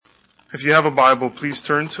If you have a Bible, please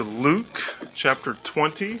turn to Luke chapter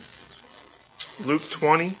 20. Luke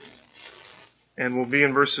 20. And we'll be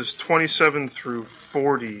in verses 27 through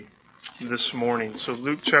 40 this morning. So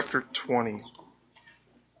Luke chapter 20.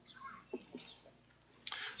 I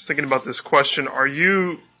was thinking about this question. Are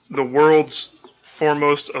you the world's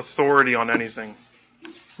foremost authority on anything?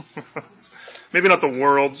 Maybe not the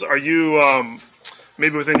world's. Are you,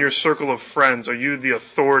 maybe within your circle of friends, are you the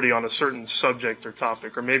authority on a certain subject or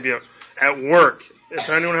topic? Or maybe at work, if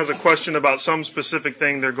anyone has a question about some specific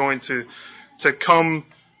thing, they're going to come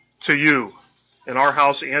to you. In our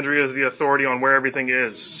house, Andrea is the authority on where everything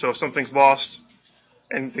is. So if something's lost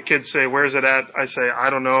and the kids say, "Where's it at?" I say,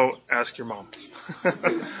 "I don't know. Ask your mom."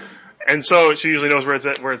 And so she usually knows where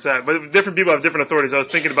it's at. But different people have different authorities. I was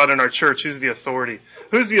thinking about in our church, who's the authority?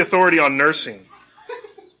 Who's the authority on nursing?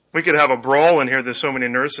 We could have a brawl in here. There's so many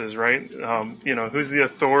nurses, right? Who's the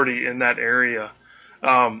authority in that area?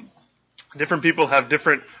 Different people have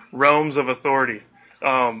different realms of authority.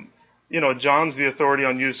 John's the authority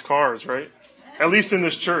on used cars, right? At least in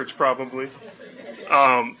this church, probably.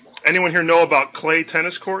 Anyone here know about clay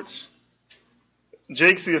tennis courts?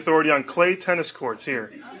 Jake's the authority on clay tennis courts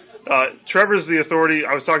here. Trevor's the authority,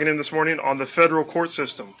 I was talking to him this morning, on the federal court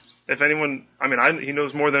system. If anyone, he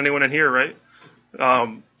knows more than anyone in here, right?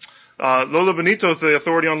 Lola Benito's the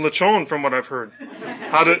authority on lechon, from what I've heard.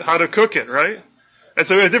 How to cook it, right? And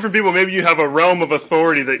so we have different people. Maybe you have a realm of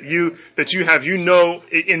authority that you have,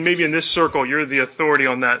 and maybe in this circle, you're the authority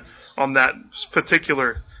on that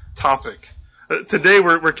particular topic. Today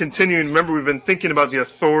we're continuing. Remember, we've been thinking about the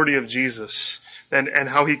authority of Jesus and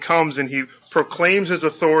how he comes and he proclaims his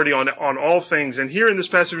authority on all things. And here in this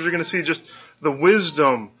passage, we're going to see just the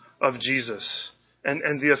wisdom of Jesus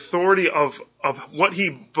and the authority of what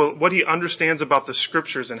he understands about the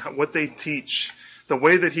scriptures and what they teach, the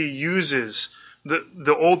way that he uses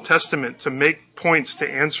the Old Testament to make points to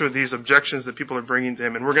answer these objections that people are bringing to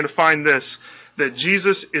him. And we're going to find this, that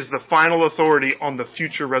Jesus is the final authority on the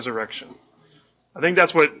future resurrection. I think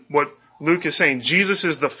that's what Luke is saying. Jesus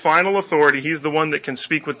is the final authority. He's the one that can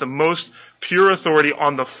speak with the most pure authority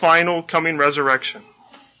on the final coming resurrection.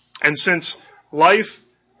 And since life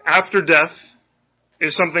after death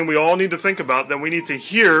is something we all need to think about, then we need to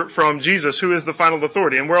hear from Jesus, who is the final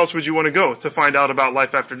authority. And where else would you want to go to find out about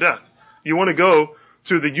life after death? You want to go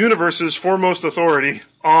to the universe's foremost authority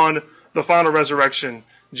on the final resurrection,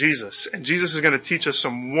 Jesus. And Jesus is going to teach us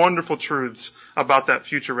some wonderful truths about that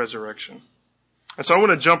future resurrection. And so I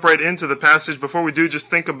want to jump right into the passage. Before we do,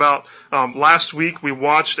 just think about last week we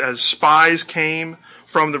watched as spies came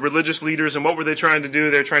from the religious leaders. And what were they trying to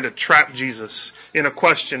do? They were trying to trap Jesus in a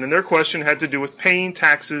question. And their question had to do with paying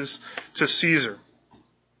taxes to Caesar.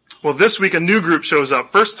 Well, this week a new group shows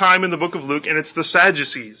up. First time in the book of Luke, and it's the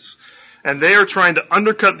Sadducees. And they are trying to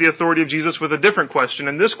undercut the authority of Jesus with a different question.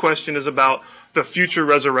 And this question is about the future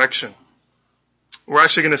resurrection. We're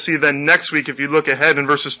actually going to see then next week, if you look ahead in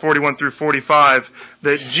verses 41 through 45,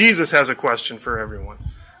 that Jesus has a question for everyone.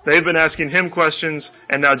 They've been asking him questions,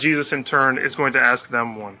 and now Jesus in turn is going to ask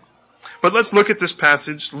them one. But let's look at this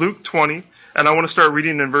passage, Luke 20, and I want to start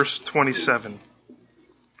reading in verse 27.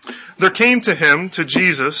 There came to him, to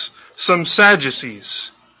Jesus, some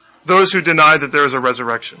Sadducees, those who deny that there is a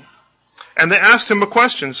resurrection. And they asked him a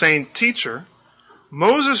question, saying, "Teacher,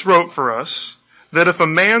 Moses wrote for us that if a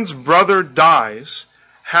man's brother dies,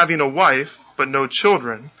 having a wife but no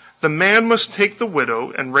children, the man must take the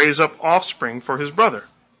widow and raise up offspring for his brother.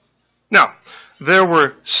 Now, there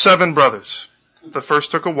were 7 brothers. The first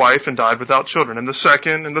took a wife and died without children, and the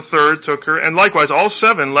second and the third took her, and likewise all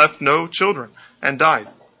 7 left no children and died.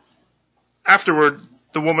 Afterward,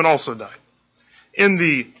 the woman also died. In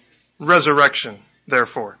the resurrection,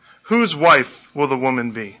 therefore, whose wife will the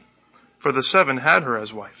woman be? For the 7 had her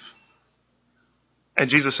as wife." And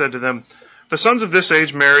Jesus said to them, "The sons of this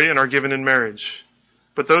age marry and are given in marriage.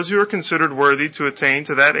 But those who are considered worthy to attain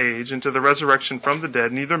to that age and to the resurrection from the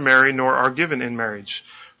dead neither marry nor are given in marriage,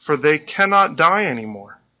 for they cannot die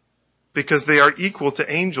anymore, because they are equal to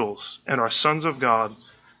angels and are sons of God,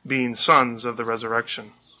 being sons of the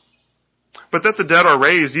resurrection. But that the dead are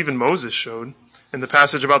raised, even Moses showed in the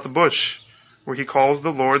passage about the bush, where he calls the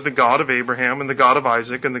Lord the God of Abraham and the God of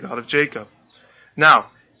Isaac and the God of Jacob.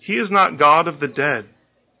 Now, he is not God of the dead,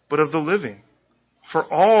 but of the living, for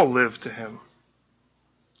all live to him."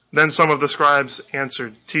 Then some of the scribes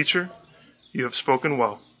answered, "Teacher, you have spoken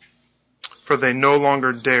well." For they no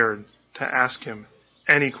longer dared to ask him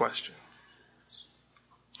any question.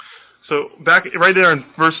 So back right there in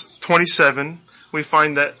verse 27, we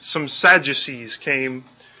find that some Sadducees came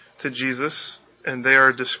to Jesus, and they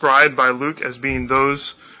are described by Luke as being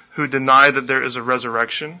those who deny that there is a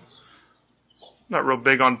resurrection. not real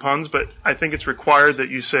big on puns, but I think it's required that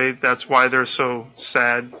you say that's why they're so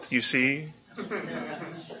sad, you see.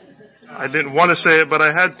 I didn't want to say it, but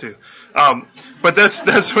I had to. But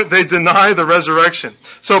that's what they deny the resurrection.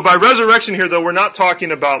 So by resurrection here, though, we're not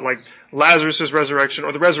talking about like Lazarus' resurrection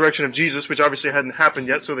or the resurrection of Jesus, which obviously hadn't happened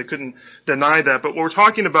yet, so they couldn't deny that. But we're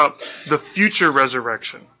talking about the future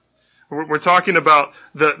resurrection. We're talking about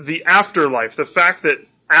the afterlife, the fact that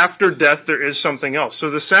after death there is something else. So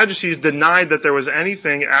the Sadducees denied that there was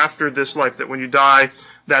anything after this life, that when you die,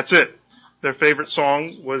 that's it. Their favorite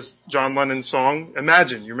song was John Lennon's song,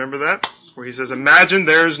 Imagine. You remember that? Where he says, imagine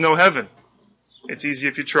there is no heaven. It's easy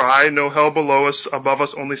if you try. No hell below us, above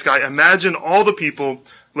us, only sky. Imagine all the people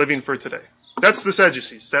living for today. That's the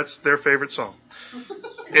Sadducees. That's their favorite song.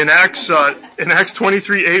 In Acts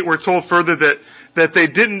 23:8, we're told further that they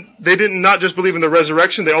didn't not just believe in the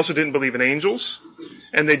resurrection, they also didn't believe in angels,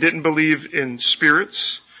 and they didn't believe in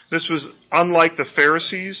spirits. This was unlike the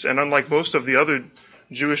Pharisees and unlike most of the other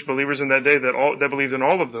Jewish believers in that day that believed in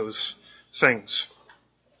all of those things.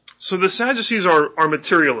 So the Sadducees are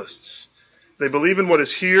materialists. They believe in what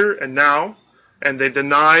is here and now, and they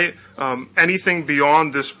deny anything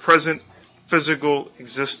beyond this present physical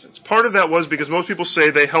existence. Part of that was because most people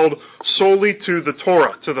say they held solely to the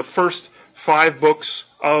Torah, to the first 5 books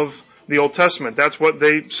of the Old Testament. That's what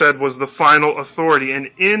they said was the final authority. And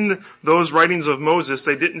in those writings of Moses,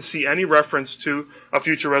 they didn't see any reference to a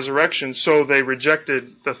future resurrection, so they rejected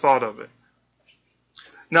the thought of it.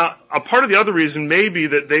 Now, a part of the other reason may be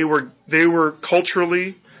that they were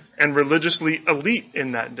culturally and religiously elite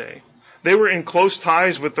in that day. They were in close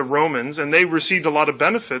ties with the Romans, and they received a lot of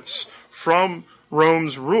benefits from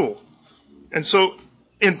Rome's rule. And so,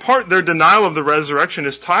 in part, their denial of the resurrection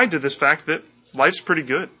is tied to this fact that life's pretty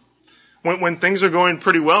good. When things are going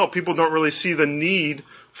pretty well, people don't really see the need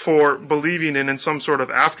for believing in some sort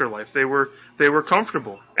of afterlife. They were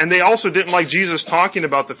comfortable. And they also didn't like Jesus talking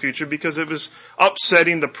about the future because it was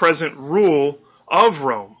upsetting the present rule of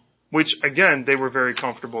Rome, which, again, they were very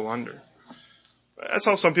comfortable under. That's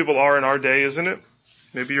how some people are in our day, isn't it?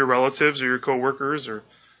 Maybe your relatives or your coworkers or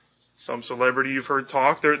some celebrity you've heard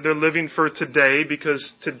talk. They're living for today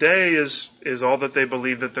because today is all that they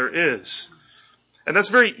believe that there is. And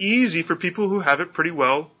that's very easy for people who have it pretty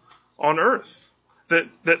well on earth.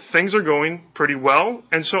 That things are going pretty well,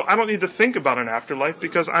 and so I don't need to think about an afterlife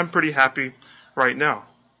because I'm pretty happy right now.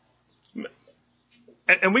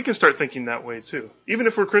 And we can start thinking that way too. Even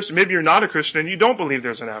if we're Christian, maybe you're not a Christian and you don't believe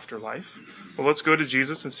there's an afterlife. Well, let's go to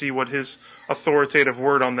Jesus and see what his authoritative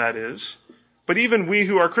word on that is. But even we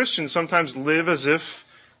who are Christians sometimes live as if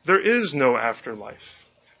there is no afterlife.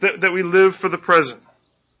 That we live for the present.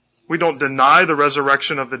 We don't deny the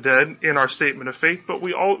resurrection of the dead in our statement of faith, but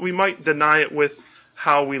we might deny it with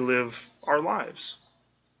how we live our lives.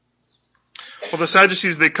 Well, the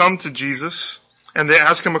Sadducees, they come to Jesus and they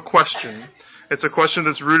ask him a question. It's a question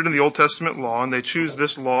that's rooted in the Old Testament law, and they choose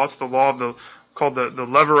this law. It's the law of called the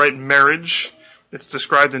Levirate marriage. It's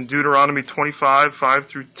described in Deuteronomy 25, 5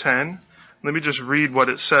 through 10. Let me just read what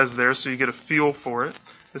it says there so you get a feel for it.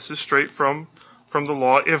 This is straight from the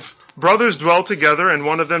law. If brothers dwell together and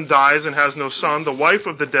one of them dies and has no son, the wife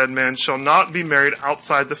of the dead man shall not be married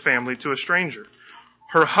outside the family to a stranger.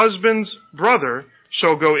 Her husband's brother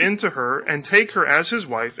shall go into her and take her as his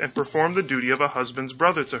wife and perform the duty of a husband's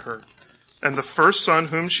brother to her. And the first son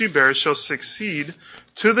whom she bears shall succeed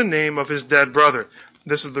to the name of his dead brother.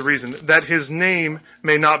 This is the reason, that his name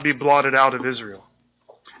may not be blotted out of Israel.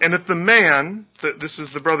 And if the man, this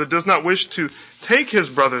is the brother, does not wish to take his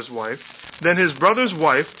brother's wife, then his brother's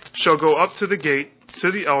wife shall go up to the gate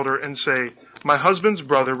to the elder and say, my husband's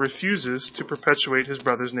brother refuses to perpetuate his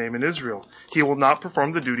brother's name in Israel. He will not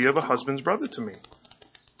perform the duty of a husband's brother to me.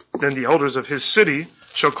 Then the elders of his city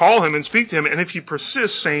shall call him and speak to him, and if he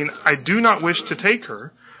persists, saying, I do not wish to take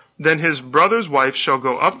her, then his brother's wife shall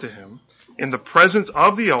go up to him in the presence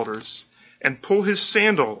of the elders and pull his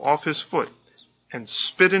sandal off his foot and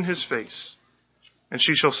spit in his face. And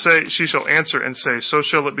she shall answer and say, so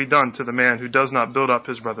shall it be done to the man who does not build up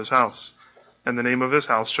his brother's house. And the name of his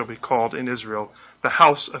house shall be called in Israel, the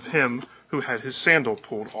house of him who had his sandal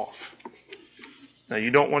pulled off. Now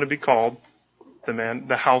you don't want to be called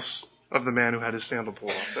the house of the man who had his sandal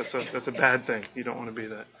pulled off. That's a bad thing. You don't want to be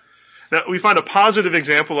that. Now we find a positive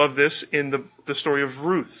example of this in the story of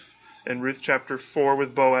Ruth. In Ruth chapter 4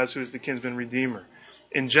 with Boaz, who is the kinsman redeemer.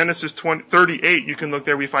 In Genesis 38, you can look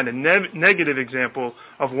there, we find a negative example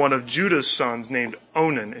of one of Judah's sons named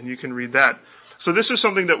Onan, and you can read that. So this is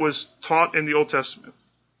something that was taught in the Old Testament.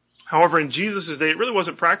 However, in Jesus' day, it really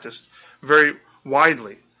wasn't practiced very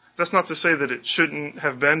widely. That's not to say that it shouldn't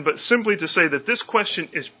have been, but simply to say that this question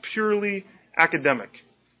is purely academic.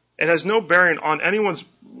 It has no bearing on anyone's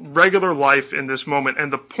regular life in this moment.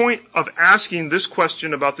 And the point of asking this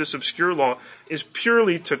question about this obscure law is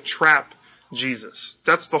purely to trap Jesus.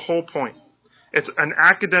 That's the whole point. It's an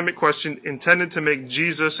academic question intended to make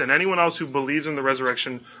Jesus and anyone else who believes in the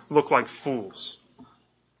resurrection look like fools.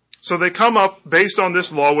 So they come up, based on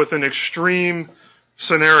this law, with an extreme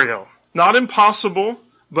scenario. Not impossible,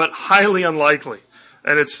 but highly unlikely.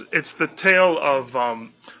 And it's the tale of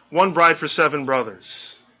One Bride for Seven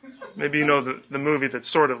Brothers. Maybe you know the movie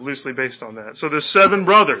that's sort of loosely based on that. So there's 7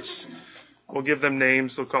 brothers. We'll give them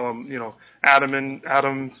names. They'll call them,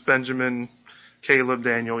 Adam, Benjamin, Caleb,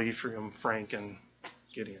 Daniel, Ephraim, Frank, and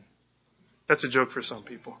Gideon. That's a joke for some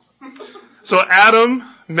people. So Adam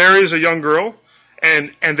marries a young girl,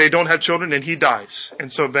 and they don't have children, and he dies.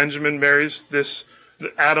 And so Benjamin marries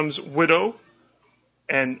Adam's widow,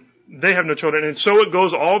 and they have no children. And so it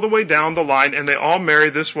goes all the way down the line, and they all marry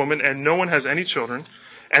this woman, and no one has any children.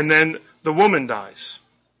 And then the woman dies.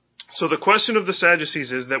 So the question of the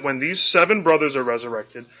Sadducees is that when these 7 brothers are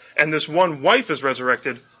resurrected, and this one wife is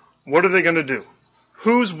resurrected, what are they going to do?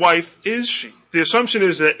 Whose wife is she? The assumption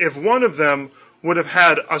is that if one of them would have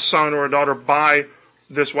had a son or a daughter by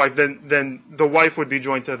this wife, then the wife would be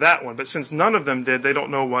joined to that one. But since none of them did, they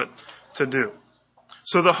don't know what to do.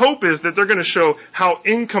 So the hope is that they're going to show how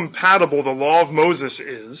incompatible the law of Moses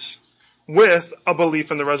is with a belief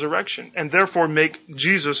in the resurrection, and therefore make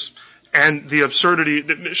Jesus and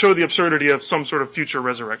show the absurdity of some sort of future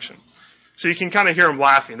resurrection. So you can kind of hear them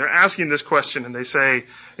laughing. They're asking this question, and they say,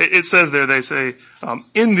 it says there, they say,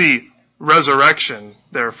 in the resurrection,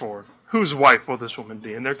 therefore, whose wife will this woman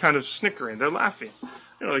be? And they're kind of snickering. They're laughing.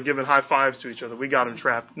 They're giving high fives to each other. We got him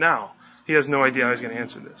trapped now. He has no idea how he's going to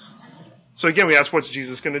answer this. So again, we ask, what's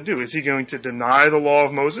Jesus going to do? Is he going to deny the law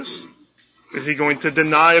of Moses? Is he going to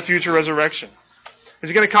deny a future resurrection? Is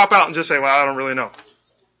he going to cop out and just say, well, I don't really know?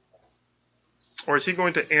 Or is he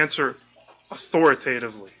going to answer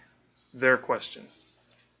authoritatively their question?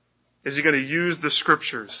 Is he going to use the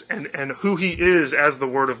Scriptures and who he is as the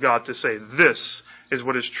Word of God to say, this is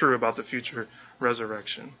what is true about the future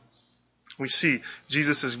resurrection? We see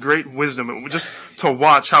Jesus' great wisdom, and just to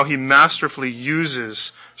watch how he masterfully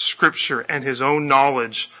uses Scripture and his own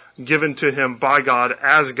knowledge given to him by God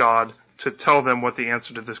as God to tell them what the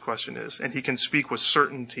answer to this question is. And he can speak with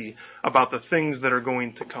certainty about the things that are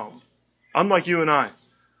going to come. Unlike you and I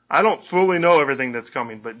don't fully know everything that's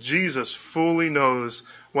coming, but Jesus fully knows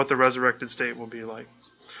what the resurrected state will be like.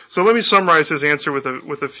 So let me summarize his answer with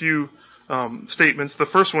a few statements. The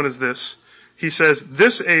first one is this. He says,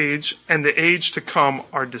 this age and the age to come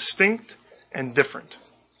are distinct and different.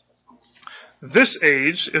 This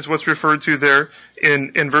age is what's referred to there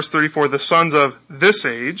in verse 34, the sons of this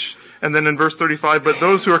age. And then in verse 35, but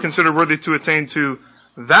those who are considered worthy to attain to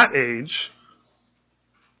that age.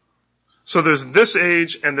 So there's this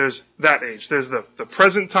age and there's that age. There's the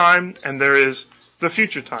present time and there is the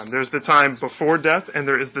future time. There's the time before death and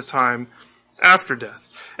there is the time after death.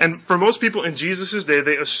 And for most people in Jesus' day,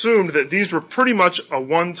 they assumed that these were pretty much a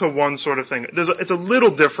one-to-one sort of thing. It's a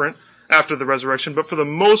little different after the resurrection, but for the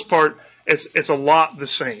most part, it's a lot the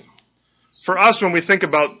same. For us, when we think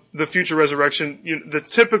about the future resurrection, the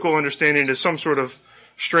typical understanding is some sort of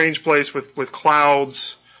strange place with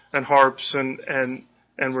clouds and harps, and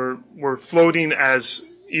we're floating as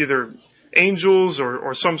either angels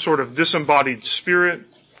or some sort of disembodied spirit.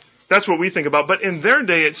 That's what we think about. But in their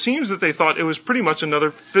day, it seems that they thought it was pretty much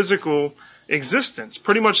another physical existence,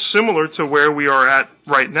 pretty much similar to where we are at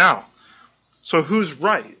right now. So who's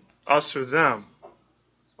right, us or them?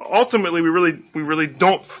 Ultimately, we really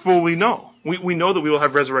don't fully know. We know that we will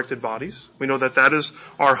have resurrected bodies. We know that is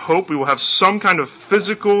our hope. We will have some kind of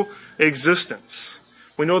physical existence.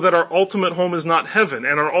 We know that our ultimate home is not heaven,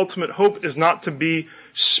 and our ultimate hope is not to be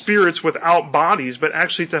spirits without bodies, but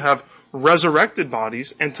actually to have resurrected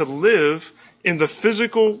bodies and to live in the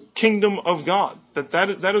physical kingdom of God.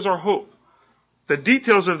 That is our hope. The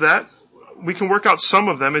details of that, we can work out some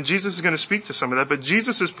of them, and Jesus is going to speak to some of that, but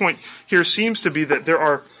Jesus' point here seems to be that there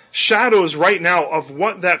are shadows right now of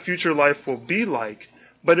what that future life will be like,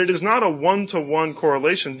 but it is not a one-to-one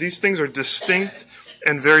correlation. These things are distinct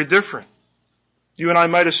and very different. You and I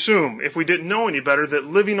might assume, if we didn't know any better, that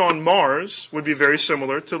living on Mars would be very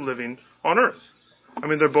similar to living on Earth. I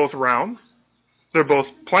mean, they're both round. They're both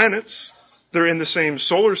planets. They're in the same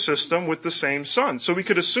solar system with the same sun. So we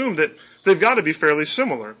could assume that they've got to be fairly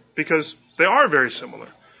similar because they are very similar.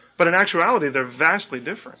 But in actuality, they're vastly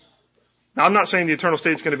different. Now, I'm not saying the eternal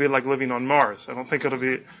state is going to be like living on Mars. I don't think it'll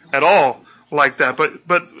be at all like that. But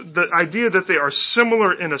the idea that they are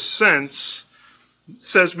similar in a sense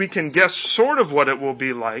says we can guess sort of what it will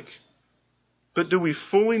be like, But do we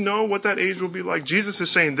fully know what that age will be like? Jesus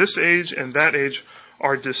is saying this age and that age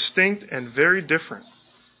are distinct and very different.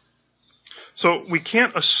 So we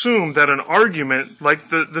can't assume that an argument like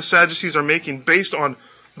the Sadducees are making based on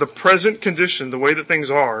the present condition, the way that things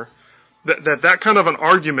are, that kind of an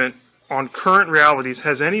argument on current realities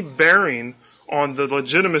has any bearing on the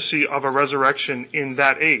legitimacy of a resurrection in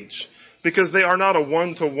that age. Because they are not a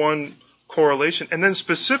one-to-one correlation. And then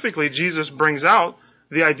specifically, Jesus brings out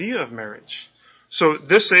the idea of marriage. So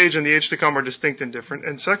this age and the age to come are distinct and different.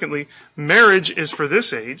 And secondly, marriage is for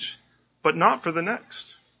this age, but not for the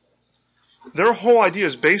next. Their whole idea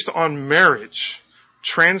is based on marriage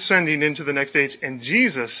transcending into the next age. And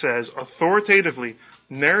Jesus says authoritatively,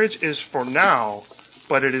 marriage is for now,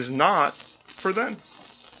 but it is not for then.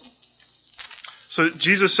 So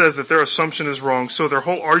Jesus says that their assumption is wrong, so their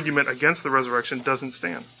whole argument against the resurrection doesn't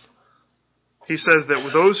stand. He says that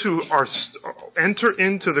those who enter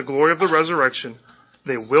into the glory of the resurrection,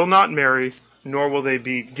 they will not marry, nor will they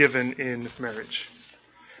be given in marriage.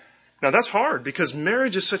 Now that's hard, because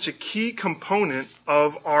marriage is such a key component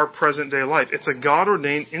of our present day life. It's a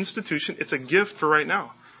God-ordained institution. It's a gift for right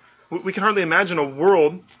now. We can hardly imagine a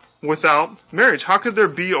world without marriage. How could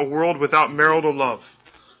there be a world without marital love?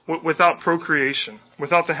 Without procreation,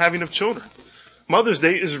 without the having of children? Mother's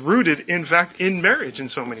Day is rooted, in fact, in marriage in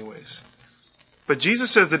so many ways. But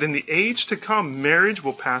Jesus says that in the age to come, marriage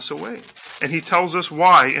will pass away. And he tells us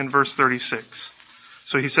why in verse 36.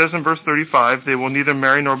 So he says in verse 35, they will neither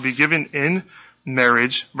marry nor be given in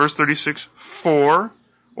marriage. Verse 36, for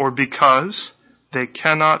or because they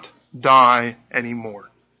cannot die anymore.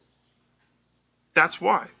 That's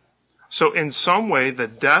why. So in some way, the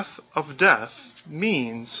death of death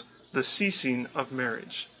means the ceasing of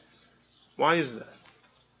marriage. Why is that?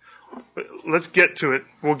 Let's get to it.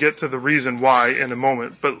 We'll get to the reason why in a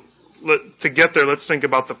moment. But to get there, let's think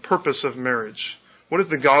about the purpose of marriage. What is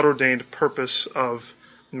the God-ordained purpose of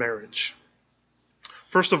marriage?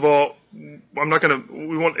 First of all,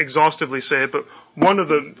 we won't exhaustively say it, but one of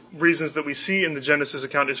the reasons that we see in the Genesis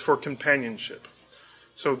account is for companionship.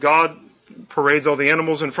 So God parades all the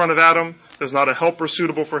animals in front of Adam. There's not a helper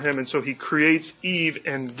suitable for him, and so he creates Eve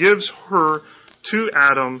and gives her to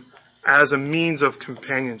Adam as a means of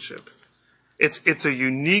companionship. It's a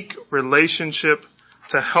unique relationship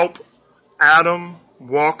to help Adam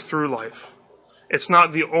walk through life. It's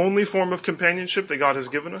not the only form of companionship that God has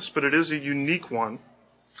given us, but it is a unique one.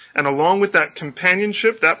 And along with that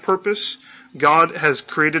companionship, that purpose, God has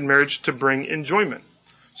created marriage to bring enjoyment.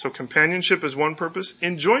 So companionship is one purpose,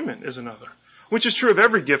 enjoyment is another. Which is true of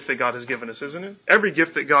every gift that God has given us, isn't it? Every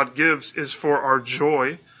gift that God gives is for our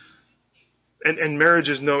joy. And marriage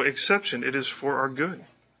is no exception. It is for our good.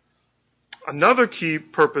 Another key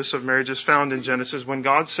purpose of marriage is found in Genesis when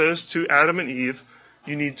God says to Adam and Eve,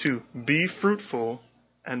 you need to be fruitful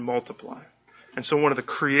and multiply. And so one of the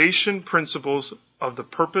creation principles of the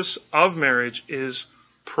purpose of marriage is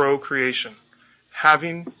procreation.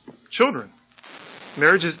 Having children.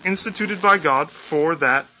 Marriage is instituted by God for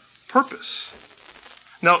that purpose.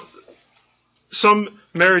 Now, some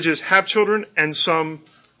marriages have children and some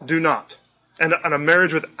do not. And a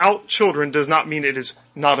marriage without children does not mean it is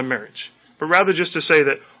not a marriage. But rather just to say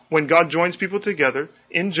that when God joins people together,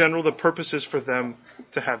 in general, the purpose is for them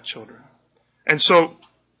to have children. And so,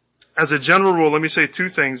 as a general rule, let me say two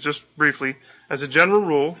things just briefly. As a general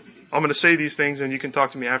rule, I'm going to say these things and you can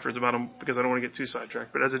talk to me afterwards about them because I don't want to get too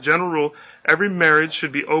sidetracked. But as a general rule, every marriage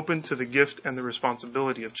should be open to the gift and the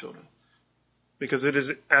responsibility of children. Because it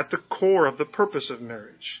is at the core of the purpose of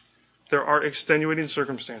marriage. There are extenuating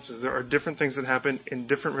circumstances. There are different things that happen in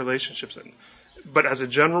different relationships. But as a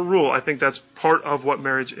general rule, I think that's part of what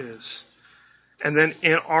marriage is. And then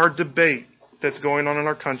in our debate that's going on in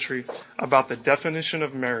our country about the definition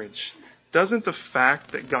of marriage, doesn't the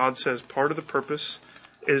fact that God says part of the purpose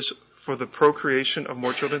is for the procreation of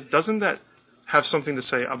more children, doesn't that have something to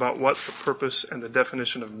say about what the purpose and the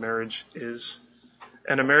definition of marriage is?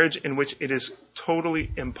 And a marriage in which it is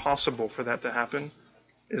totally impossible for that to happen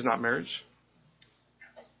is not marriage.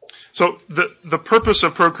 So the purpose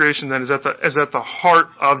of procreation then is at the heart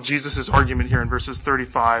of Jesus' argument here in verses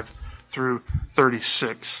 35 through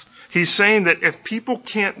 36. He's saying that if people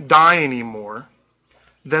can't die anymore,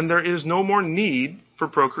 then there is no more need for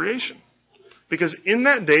procreation. Because in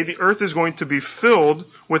that day, the earth is going to be filled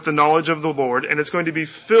with the knowledge of the Lord, and it's going to be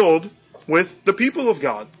filled with the people of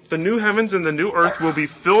God. The new heavens and the new earth will be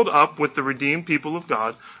filled up with the redeemed people of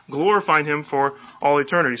God, glorifying Him for all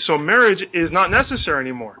eternity. So marriage is not necessary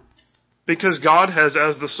anymore. Because God has,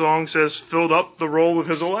 as the song says, filled up the roll of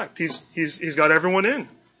His elect. He's got everyone in.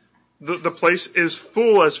 The place is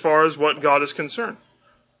full as far as what God is concerned.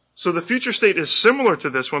 So the future state is similar to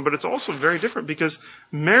this one, but it's also very different because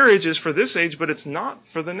marriage is for this age, but it's not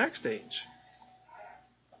for the next age.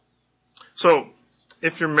 So,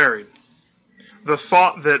 if you're married, the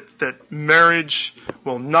thought that marriage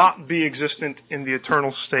will not be existent in the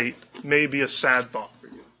eternal state may be a sad thought for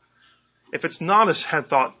you. If it's not a sad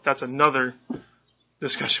thought, that's another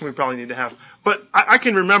discussion we probably need to have. But I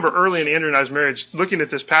can remember early in Andrew and I's marriage looking at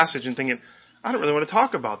this passage and thinking, I don't really want to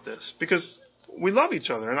talk about this because we love each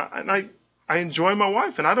other and I enjoy my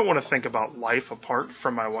wife and I don't want to think about life apart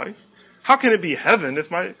from my wife. How can it be heaven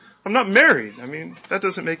if I'm not married? I mean, that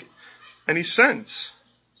doesn't make any sense.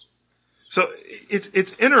 So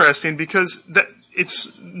it's interesting because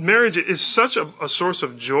marriage is such a source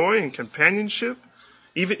of joy and companionship.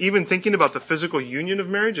 Even thinking about the physical union of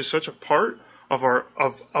marriage is such a part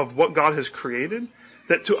of what God has created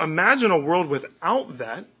that to imagine a world without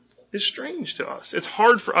that is strange to us. It's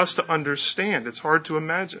hard for us to understand. It's hard to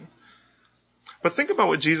imagine. But think about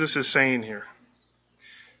what Jesus is saying here.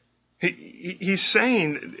 He's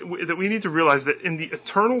saying that we need to realize that in the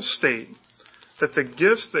eternal state, that the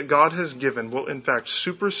gifts that God has given will in fact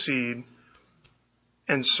supersede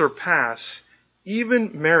and surpass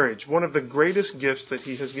even marriage, one of the greatest gifts that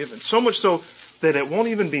He has given. So much so that it won't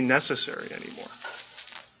even be necessary anymore.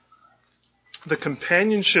 The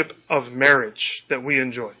companionship of marriage that we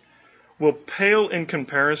enjoy will pale in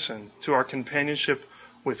comparison to our companionship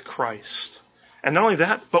with Christ. And not only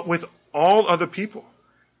that, but with all other people.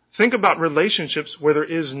 Think about relationships where there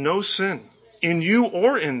is no sin in you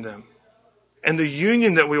or in them, and the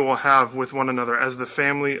union that we will have with one another as the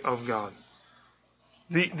family of God.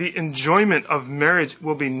 The enjoyment of marriage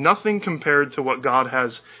will be nothing compared to what God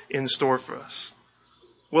has in store for us.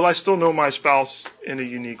 Will I still know my spouse in a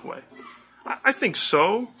unique way? I think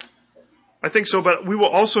so. But we will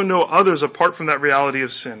also know others apart from that reality of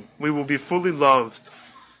sin. We will be fully loved,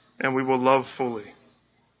 and we will love fully.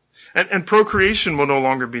 And procreation will no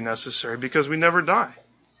longer be necessary because we never die.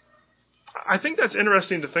 I think that's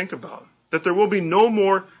interesting to think about, that there will be no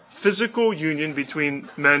more physical union between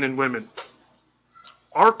men and women.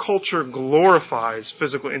 Our culture glorifies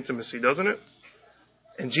physical intimacy, doesn't it?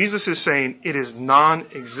 And Jesus is saying it is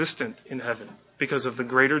non-existent in heaven because of the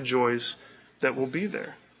greater joys that will be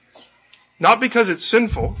there. Not because it's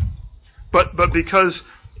sinful, but because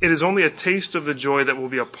it is only a taste of the joy that will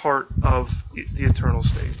be a part of the eternal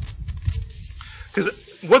state. Because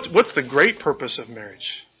what's the great purpose of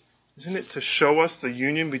marriage? Isn't it to show us the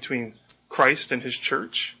union between Christ and His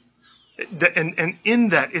church? And in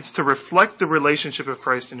that, it's to reflect the relationship of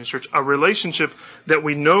Christ and His church, a relationship that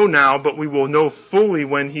we know now, but we will know fully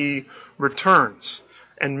when He returns.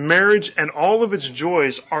 And marriage and all of its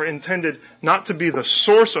joys are intended not to be the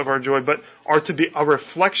source of our joy, but are to be a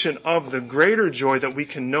reflection of the greater joy that we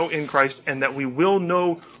can know in Christ and that we will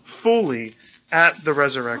know fully at the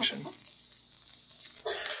resurrection.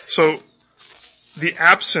 So, the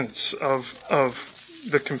absence of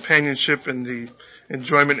the companionship and the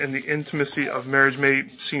enjoyment and the intimacy of marriage may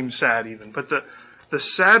seem sad even, but the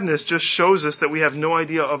sadness just shows us that we have no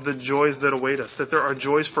idea of the joys that await us, that there are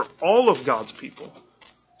joys for all of God's people.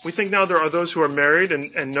 We think now there are those who are married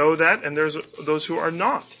and know that, and there's those who are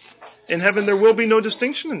not. In heaven, there will be no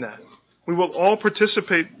distinction in that. We will all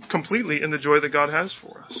participate completely in the joy that God has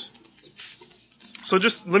for us. So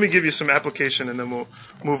just let me give you some application, and then we'll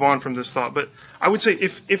move on from this thought. But I would say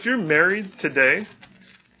if you're married today,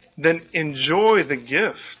 then enjoy the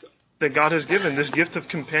gift that God has given, this gift of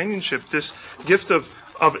companionship, this gift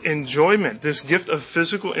of enjoyment, this gift of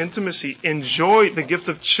physical intimacy. Enjoy the gift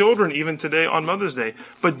of children even today on Mother's Day.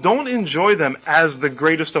 But don't enjoy them as the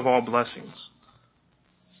greatest of all blessings.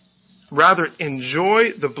 Rather, enjoy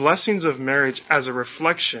the blessings of marriage as a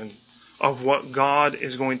reflection of what God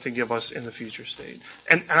is going to give us in the future state.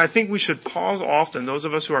 And I think we should pause often, those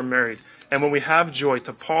of us who are married, and when we have joy,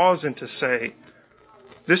 to pause and to say,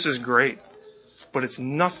 this is great, but it's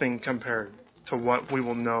nothing compared to what we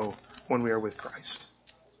will know when we are with Christ.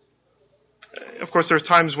 Of course, there's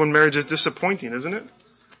times when marriage is disappointing, isn't it?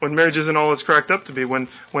 When marriage isn't all it's cracked up to be, when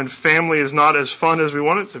family is not as fun as we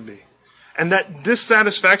want it to be. And that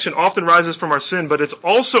dissatisfaction often rises from our sin, but it's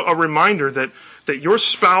also a reminder that your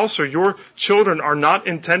spouse or your children are not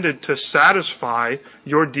intended to satisfy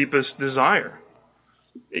your deepest desire.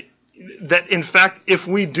 That in fact, if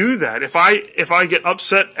we do that, if I get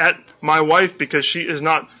upset at my wife because she is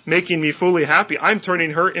not making me fully happy, I'm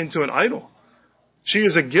turning her into an idol. She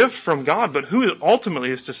is a gift from God, but who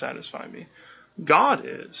ultimately is to satisfy me? God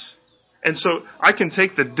is. And so I can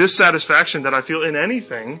take the dissatisfaction that I feel in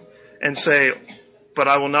anything and say, but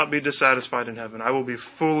I will not be dissatisfied in heaven. I will be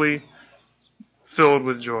fully filled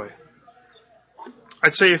with joy.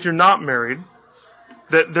 I'd say if you're not married,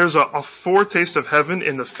 that there's a foretaste of heaven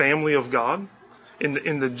in the family of God, in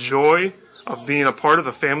the joy of being a part of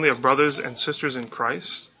the family of brothers and sisters in Christ.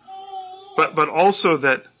 But also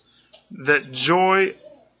that joy,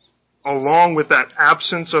 along with that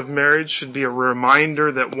absence of marriage, should be a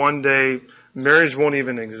reminder that one day marriage won't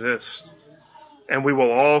even exist. And we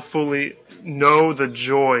will all fully know the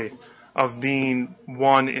joy of being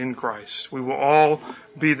one in Christ. We will all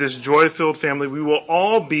be this joy-filled family. We will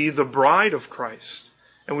all be the bride of Christ.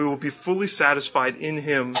 And we will be fully satisfied in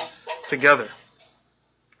Him together.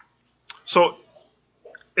 So,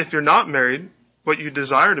 if you're not married, but you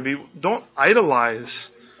desire to be, don't idolize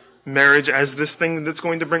marriage as this thing that's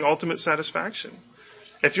going to bring ultimate satisfaction.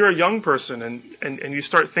 If you're a young person and you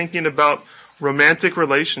start thinking about romantic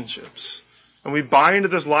relationships, and we buy into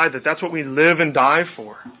this lie that that's what we live and die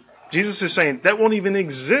for, Jesus is saying that won't even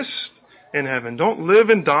exist in heaven. Don't live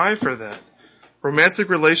and die for that. Romantic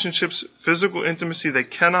relationships, physical intimacy, they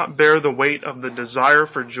cannot bear the weight of the desire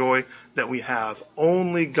for joy that we have.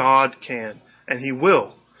 Only God can, and He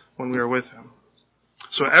will when we are with Him.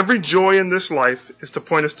 So every joy in this life is to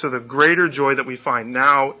point us to the greater joy that we find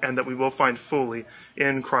now and that we will find fully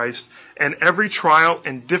in Christ. And every trial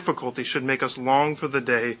and difficulty should make us long for the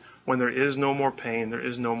day when there is no more pain, there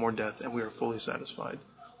is no more death, and we are fully satisfied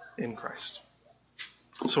in Christ.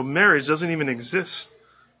 So marriage doesn't even exist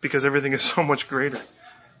because everything is so much greater.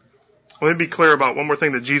 Let me be clear about one more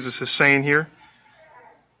thing that Jesus is saying here.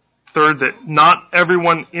 Third, that not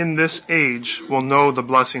everyone in this age will know the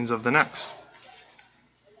blessings of the next.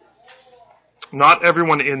 Not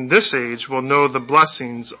everyone in this age will know the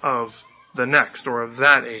blessings of the next or of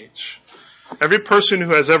that age. Every person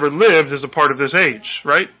who has ever lived is a part of this age,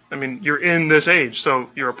 right? I mean, you're in this age, so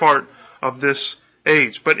you're a part of this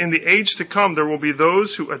age. But in the age to come, there will be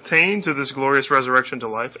those who attain to this glorious resurrection to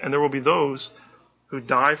life, and there will be those who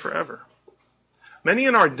die forever. Many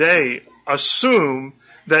in our day assume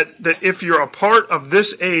that if you're a part of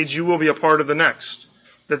this age, you will be a part of the next.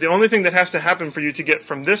 That the only thing that has to happen for you to get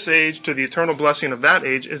from this age to the eternal blessing of that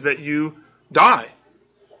age is that you die.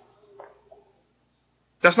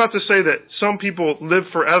 That's not to say that some people live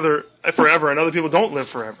forever and other people don't live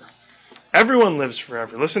forever. Everyone lives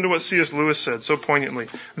forever. Listen to what C.S. Lewis said so poignantly.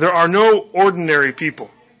 There are no ordinary people.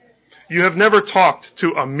 You have never talked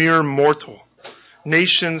to a mere mortal.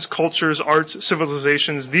 Nations, cultures, arts,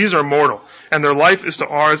 civilizations, these are mortal, and their life is to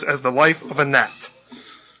ours as the life of a gnat.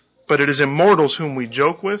 But it is immortals whom we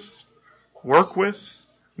joke with, work with,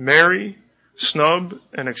 marry, snub,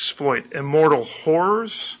 and exploit. Immortal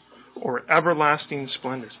horrors or everlasting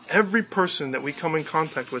splendors. Every person that we come in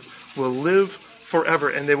contact with will live forever,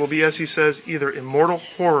 and they will be, as he says, either immortal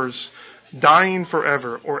horrors, dying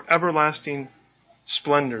forever, or everlasting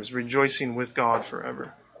splendors, rejoicing with God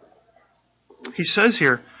forever. He says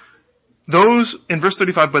here, those, in verse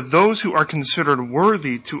 35, but those who are considered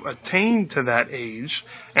worthy to attain to that age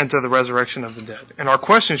and to the resurrection of the dead. And our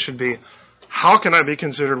question should be, how can I be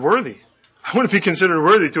considered worthy? I want to be considered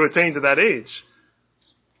worthy to attain to that age.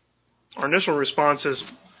 Our initial response as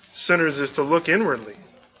sinners is to look inwardly,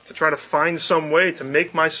 to try to find some way to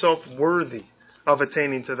make myself worthy of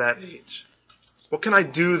attaining to that age. What can I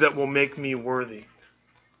do that will make me worthy?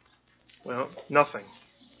 Well, nothing.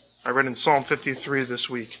 I read in Psalm 53 this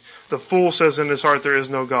week. The fool says in his heart, there is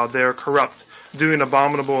no God. They are corrupt, doing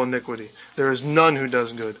abominable iniquity. There is none who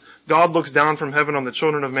does good. God looks down from heaven on the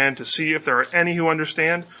children of man to see if there are any who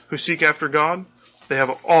understand, who seek after God. They have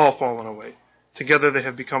all fallen away. Together they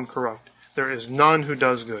have become corrupt. There is none who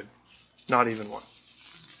does good, not even one.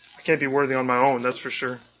 I can't be worthy on my own, that's for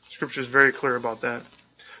sure. Scripture is very clear about that.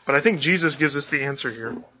 But I think Jesus gives us the answer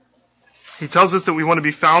here. He tells us that we want to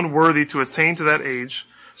be found worthy to attain to that age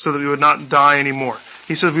so that we would not die anymore.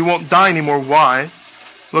 He says we won't die anymore. Why?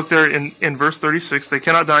 Look there in verse 36. They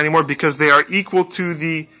cannot die anymore because they are equal to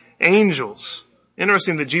the angels.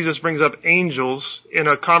 Interesting that Jesus brings up angels in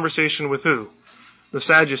a conversation with who? The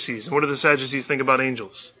Sadducees. And what do the Sadducees think about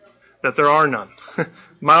angels? That there are none.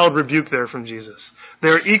 Mild rebuke there from Jesus. They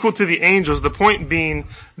are equal to the angels, the point being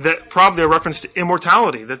that probably a reference to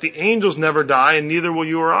immortality, that the angels never die and neither will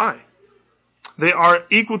you or I. They are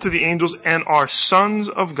equal to the angels and are sons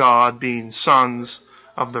of God, being sons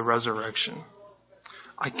of the resurrection.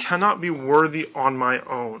 I cannot be worthy on my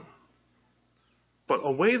own. But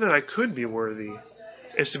a way that I could be worthy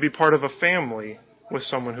is to be part of a family with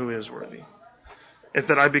someone who is worthy. It's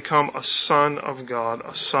that I become a son of God,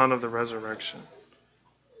 a son of the resurrection.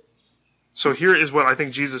 So here is what I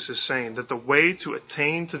think Jesus is saying, that the way to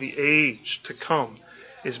attain to the age to come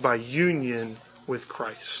is by union with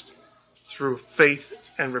Christ, through faith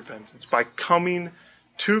and repentance. By coming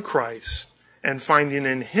to Christ and finding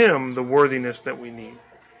in Him the worthiness that we need.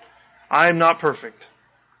 I am not perfect,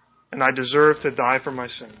 and I deserve to die for my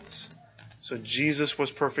sins. So Jesus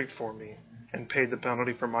was perfect for me and paid the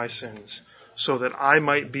penalty for my sins so that I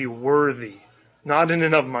might be worthy, not in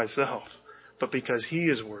and of myself, but because He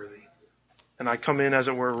is worthy. And I come in, as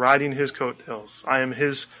it were, riding His coattails. I am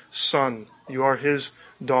His son. You are His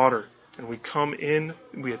daughter. And we come in,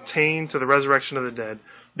 we attain to the resurrection of the dead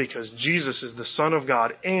because Jesus is the Son of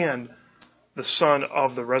God and the Son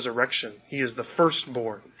of the resurrection. He is the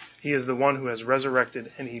firstborn. He is the one who has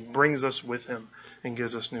resurrected, and He brings us with Him and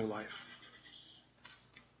gives us new life.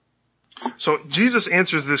 So Jesus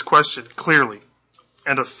answers this question clearly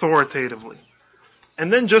and authoritatively.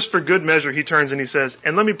 And then just for good measure, He turns and He says,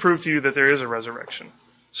 and let me prove to you that there is a resurrection.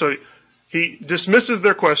 So He dismisses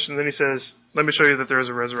their question, then He says, let me show you that there is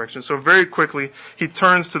a resurrection. So very quickly, He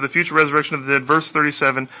turns to the future resurrection of the dead, verse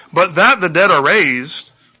 37. But that the dead are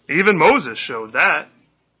raised, even Moses showed that.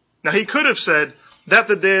 Now He could have said, that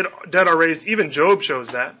the dead are raised, even Job shows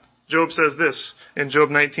that. Job says this in Job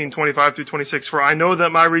 19:25 through 26, for I know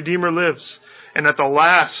that my Redeemer lives, and at the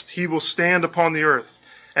last He will stand upon the earth.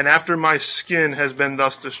 And after my skin has been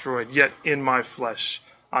thus destroyed, yet in my flesh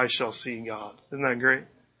I shall see God. Isn't that great?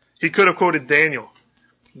 He could have quoted Daniel.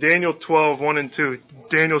 Daniel 12:1 and 2.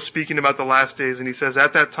 Daniel speaking about the last days, and he says,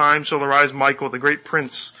 at that time shall arise Michael, the great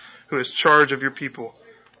prince, who has charge of your people.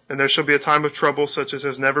 And there shall be a time of trouble such as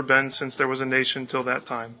has never been since there was a nation till that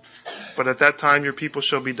time. But at that time your people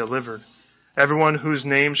shall be delivered, everyone whose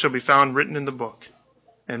name shall be found written in the book.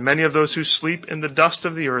 And many of those who sleep in the dust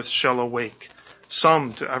of the earth shall awake,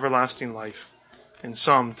 some to everlasting life, and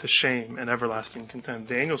some to shame and everlasting contempt.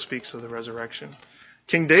 Daniel speaks of the resurrection.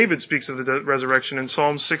 King David speaks of the resurrection in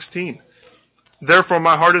Psalm 16. Therefore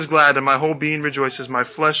my heart is glad, and my whole being rejoices. My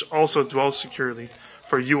flesh also dwells securely,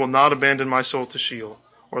 for you will not abandon my soul to Sheol,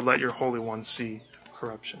 or let your Holy One see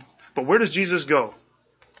corruption. But where does Jesus go?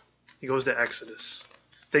 He goes to Exodus.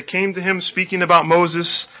 They came to Him speaking about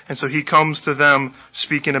Moses, and so He comes to them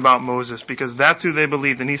speaking about Moses, because that's who they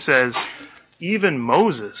believed. And He says, even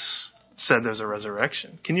Moses said there's a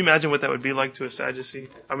resurrection. Can you imagine what that would be like to a Sadducee?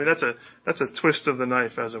 I mean, that's a twist of the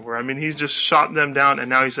knife, as it were. I mean, He's just shot them down, and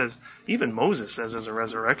now He says, even Moses says there's a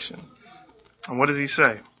resurrection. And what does He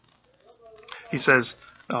say? He says,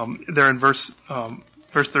 there in verse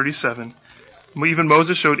 37, even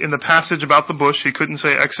Moses showed in the passage about the bush. He couldn't say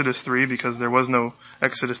Exodus 3 because there was no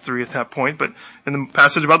Exodus 3 at that point. But in the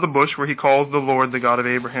passage about the bush where He calls the Lord the God of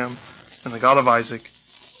Abraham and the God of Isaac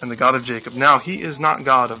and the God of Jacob. Now He is not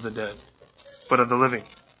God of the dead, but of the living,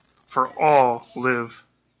 for all live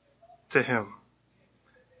to Him.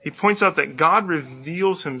 He points out that God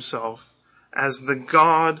reveals Himself as the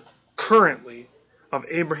God currently of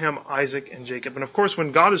Abraham, Isaac, and Jacob. And of course,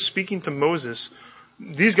 when God is speaking to Moses,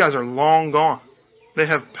 these guys are long gone. They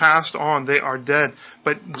have passed on. They are dead.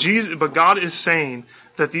 But God is saying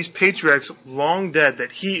that these patriarchs, long dead, that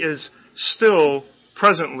He is still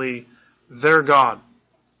presently their God.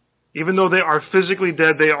 Even though they are physically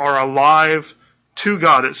dead, they are alive to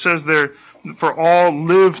God. It says there, for all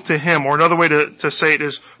live to Him. Or another way to say it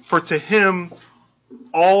is, for to Him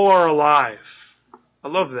all are alive. I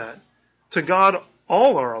love that. To God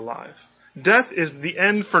all are alive. Death is the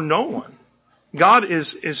end for no one. God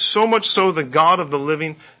is so much so the God of the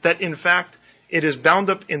living that in fact it is bound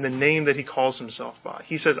up in the name that He calls Himself by.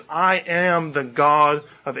 He says, I am the God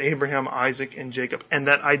of Abraham, Isaac, and Jacob. And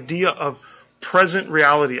that idea of present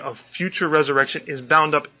reality, of future resurrection, is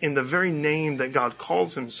bound up in the very name that God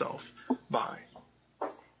calls Himself by.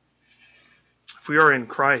 If we are in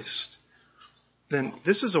Christ, then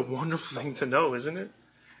this is a wonderful thing to know, isn't it?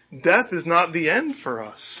 Death is not the end for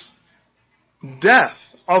us. Death,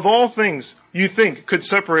 of all things, you think could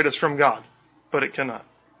separate us from God, but it cannot.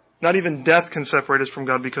 Not even death can separate us from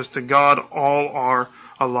God, because to God all are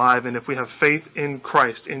alive. And if we have faith in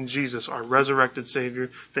Christ, in Jesus, our resurrected Savior,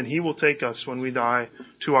 then He will take us when we die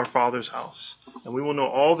to our Father's house. And we will know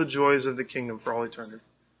all the joys of the kingdom for all eternity.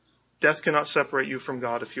 Death cannot separate you from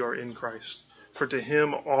God if you are in Christ. For to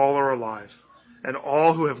Him all are alive. And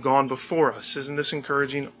all who have gone before us, isn't this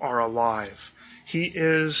encouraging, are alive. He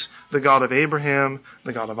is the God of Abraham,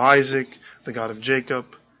 the God of Isaac, the God of Jacob,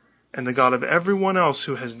 and the God of everyone else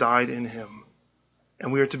who has died in Him.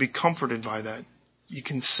 And we are to be comforted by that. You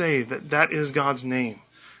can say that that is God's name.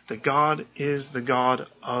 That God is the God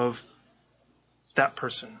of that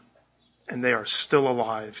person. And they are still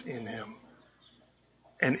alive in Him.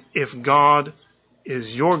 And if God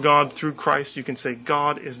is your God through Christ, you can say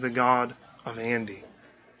God is the God of Andy.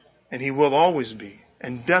 And He will always be.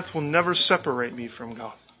 And death will never separate me from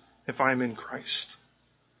God if I am in Christ.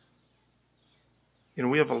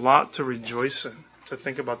 We have a lot to rejoice in, to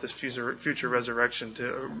think about this future resurrection,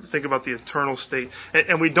 to think about the eternal state.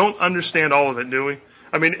 And we don't understand all of it, do we?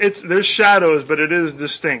 I mean, there's shadows, but it is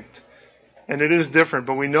distinct. And it is different,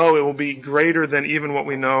 but we know it will be greater than even what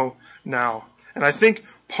we know now. And I think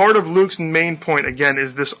part of Luke's main point, again,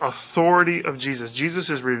 is this authority of Jesus. Jesus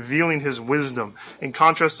is revealing his wisdom in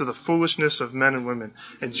contrast to the foolishness of men and women.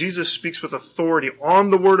 And Jesus speaks with authority on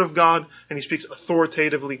the Word of God, and he speaks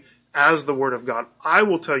authoritatively as the Word of God. I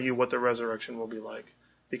will tell you what the resurrection will be like,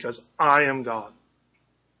 because I am God.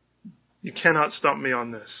 You cannot stump me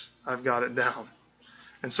on this. I've got it down.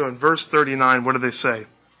 And so in verse 39, what do they say?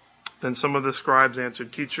 Then some of the scribes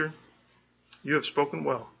answered, Teacher, you have spoken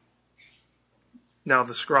well. Now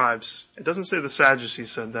the scribes, it doesn't say the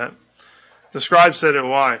Sadducees said that. The scribes said it.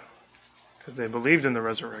 Why? Because they believed in the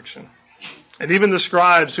resurrection. And even the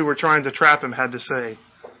scribes who were trying to trap him had to say,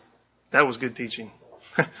 that was good teaching.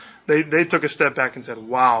 They took a step back and said,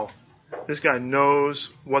 wow, this guy knows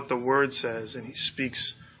what the Word says, and he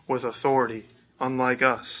speaks with authority, unlike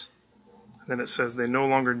us. And then it says they no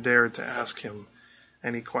longer dared to ask him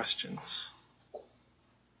any questions.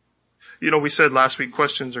 We said last week,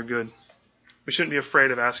 questions are good. We shouldn't be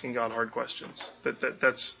afraid of asking God hard questions.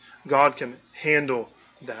 That's God can handle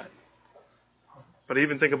that. But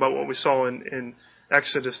even think about what we saw in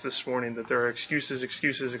Exodus this morning, that there are excuses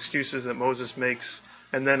that Moses makes,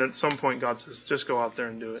 and then at some point God says, just go out there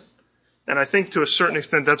and do it. And I think to a certain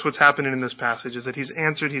extent that's what's happening in this passage, is that he's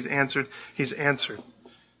answered.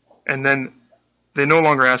 And then they no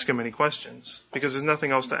longer ask him any questions, because there's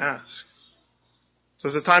nothing else to ask. So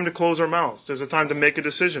there's a time to close our mouths. There's a time to make a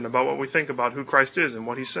decision about what we think about who Christ is and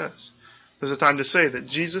what he says. There's a time to say that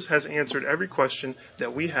Jesus has answered every question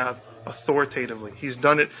that we have authoritatively. He's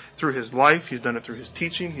done it through his life. He's done it through his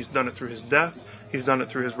teaching. He's done it through his death. He's done it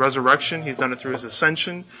through his resurrection. He's done it through his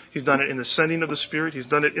ascension. He's done it in the sending of the Spirit. He's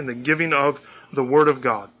done it in the giving of the Word of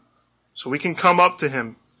God. So we can come up to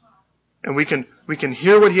him and we can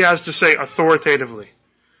hear what he has to say authoritatively.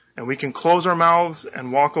 And we can close our mouths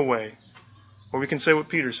and walk away. Or we can say what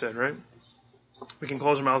Peter said, right? We can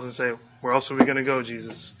close our mouths and say, where else are we going to go,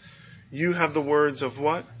 Jesus? You have the words of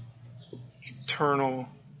what? Eternal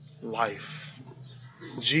life.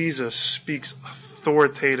 Jesus speaks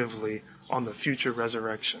authoritatively on the future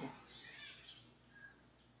resurrection.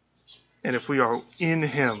 And if we are in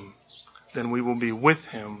him, then we will be with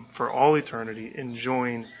him for all eternity,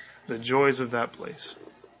 enjoying the joys of that place.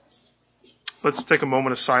 Let's take a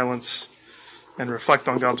moment of silence and reflect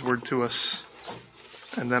on God's word to us,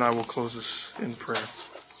 and then I will close this in prayer.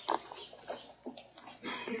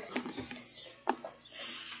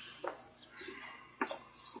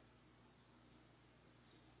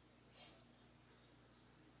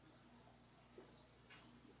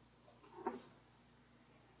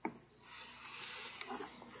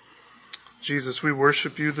 Jesus, we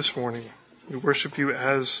worship you this morning. We worship you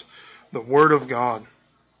as the Word of God,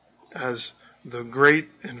 as the great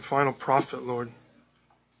and final prophet, Lord.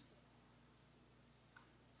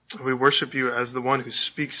 We worship you as the one who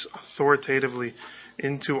speaks authoritatively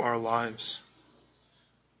into our lives.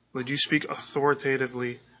 Would you speak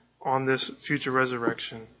authoritatively on this future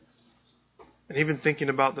resurrection? And even thinking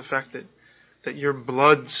about the fact that your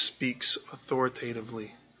blood speaks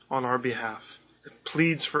authoritatively on our behalf. It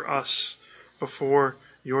pleads for us before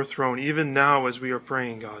your throne. Even now as we are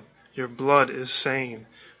praying, God, your blood is saying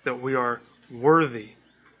that we are worthy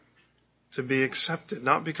to be accepted,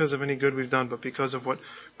 not because of any good we've done, but because of what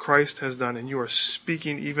Christ has done. And you are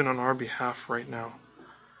speaking even on our behalf right now.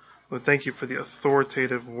 Lord, thank you for the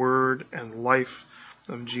authoritative word and life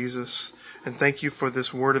of Jesus. And thank you for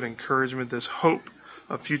this word of encouragement, this hope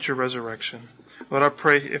of future resurrection. Lord, I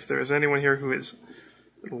pray if there is anyone here who is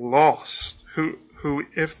lost, who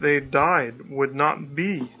if they died would not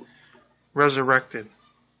be resurrected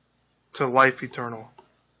to life eternal,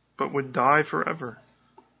 but would die forever.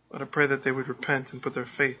 Lord, I pray that they would repent and put their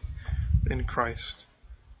faith in Christ.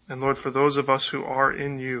 And Lord, for those of us who are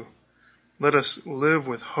in you, let us live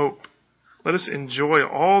with hope. Let us enjoy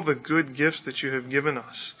all the good gifts that you have given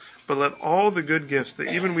us. But let all the good gifts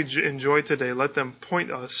that even we enjoy today, let them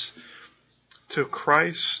point us to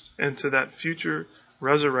Christ and to that future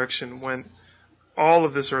resurrection when all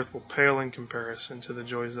of this earth will pale in comparison to the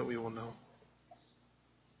joys that we will know.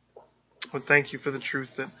 Lord, thank you for the truth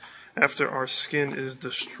that after our skin is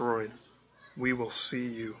destroyed, we will see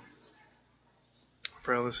you. I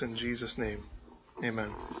pray this in Jesus' name.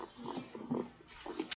 Amen.